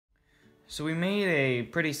So we made a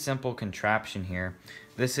pretty simple contraption here.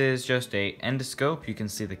 This is just a endoscope. You can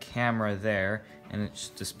see the camera there, and it's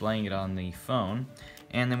displaying it on the phone.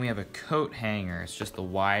 And then we have a coat hanger. It's just the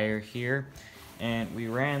wire here. And we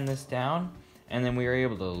ran this down, and then we were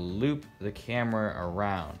able to loop the camera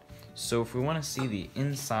around. So if we want to see the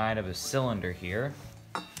inside of a cylinder here,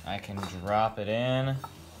 I can drop it in.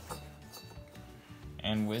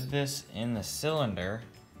 And with this in the cylinder,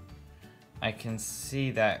 I can see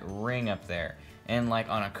that ring up there. And like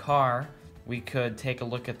on a car, we could take a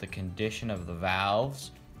look at the condition of the valves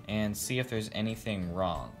and see if there's anything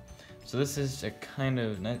wrong. So this is a kind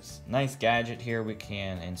of nice gadget here we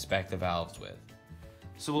can inspect the valves with.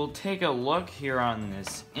 So we'll take a look here on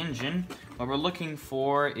this engine. What we're looking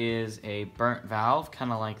for is a burnt valve,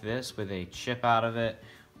 kind of like this, with a chip out of it,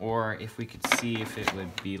 or if we could see if it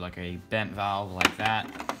would be like a bent valve like that.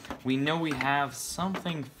 We know we have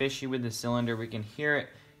something fishy with the cylinder. We can hear it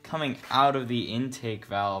coming out of the intake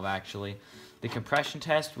valve, actually. The compression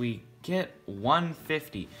test, we get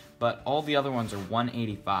 150, but all the other ones are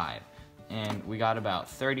 185. And we got about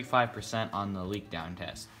 35% on the leak down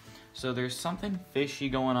test. So there's something fishy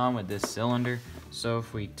going on with this cylinder. So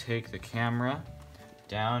if we take the camera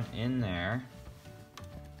down in there,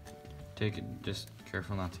 take it, just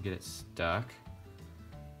careful not to get it stuck.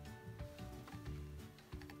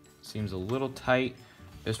 Seems a little tight.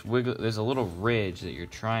 Just wiggle. There's a little ridge that you're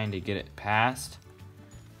trying to get it past.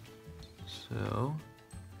 So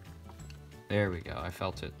there we go. I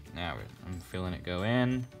felt it. Now I'm feeling it go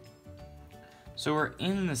in. So we're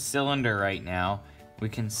in the cylinder right now. We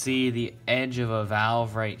can see the edge of a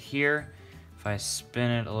valve right here. If I spin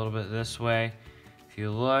it a little bit this way, if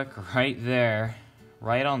you look right there,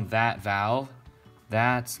 right on that valve,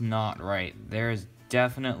 that's not right. There's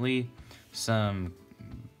definitely some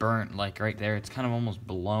burnt, like right there. It's kind of almost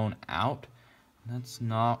blown out. That's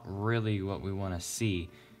not really what we want to see.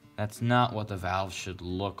 That's not what the valve should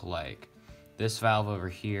look like. This valve over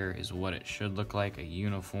here is what it should look like, a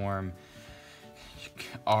uniform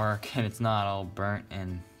arc, and it's not all burnt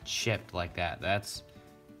and chipped like that. That's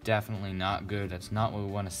definitely not good. That's not what we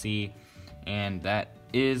want to see, and that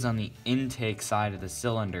is on the intake side of the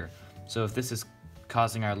cylinder. So if this is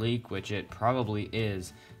causing our leak, which it probably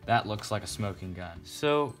is, that looks like a smoking gun.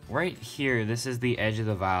 So right here, this is the edge of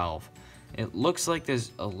the valve. It looks like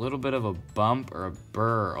there's a little bit of a bump or a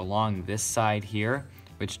burr along this side here,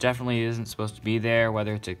 which definitely isn't supposed to be there,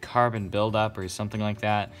 whether it's a carbon buildup or something like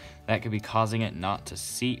that. That could be causing it not to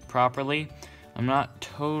seat properly. I'm not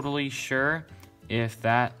totally sure if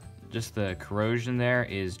that, just the corrosion there,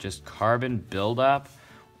 is just carbon buildup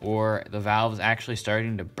or the valve's actually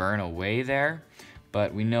starting to burn away there.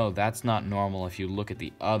 But we know that's not normal if you look at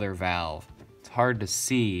the other valve. It's hard to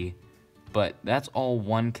see, but that's all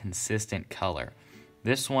one consistent color.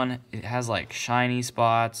 This one, it has like shiny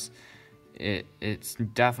spots. It's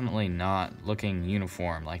definitely not looking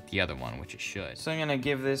uniform like the other one, which it should. So I'm gonna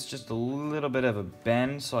give this just a little bit of a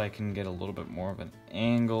bend so I can get a little bit more of an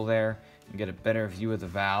angle there and get a better view of the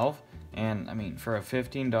valve. And I mean, for a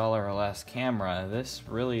 $15 or less camera, this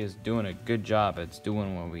really is doing a good job. It's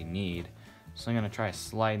doing what we need. So I'm gonna try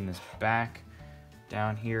sliding this back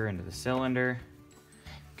down here into the cylinder.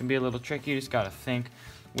 It can be a little tricky. You just gotta think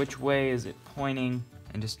which way is it pointing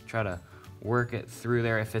and just try to work it through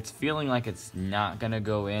there. If it's feeling like it's not gonna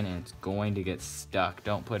go in and it's going to get stuck,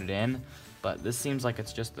 don't put it in. But this seems like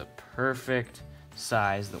it's just the perfect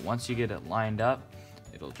size that once you get it lined up,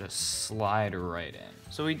 it'll just slide right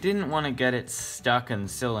in. So we didn't want to get it stuck in the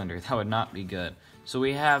cylinder. That would not be good. So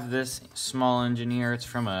we have this small engine here. It's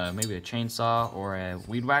from maybe a chainsaw or a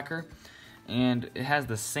weed whacker, and it has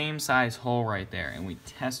the same size hole right there, and we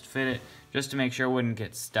test fit it just to make sure it wouldn't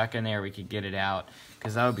get stuck in there. We could get it out,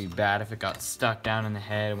 because that would be bad if it got stuck down in the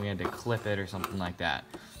head and we had to clip it or something like that.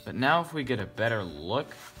 But now if we get a better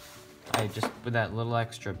look, with that little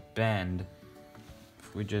extra bend,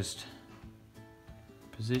 if we just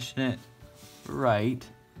position it right,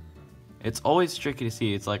 it's always tricky to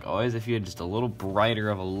see. It's like always if you had just a little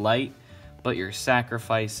brighter of a light, but you're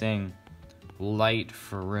sacrificing light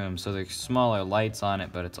for room. So there's smaller lights on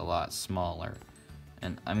it, but it's a lot smaller.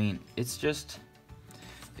 And I mean, it's just,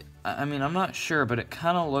 I mean, I'm not sure, but it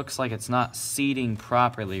kind of looks like it's not seating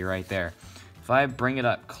properly right there. If I bring it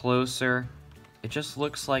up closer, it just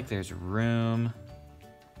looks like there's room.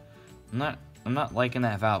 I'm not liking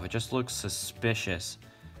that valve. It just looks suspicious.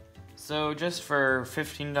 So just for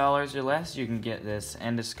 $15 or less, you can get this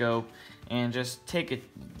endoscope and just take a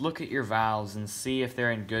look at your valves and see if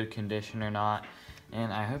they're in good condition or not.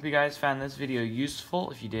 And I hope you guys found this video useful.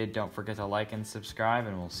 If you did, don't forget to like and subscribe,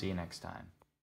 and we'll see you next time.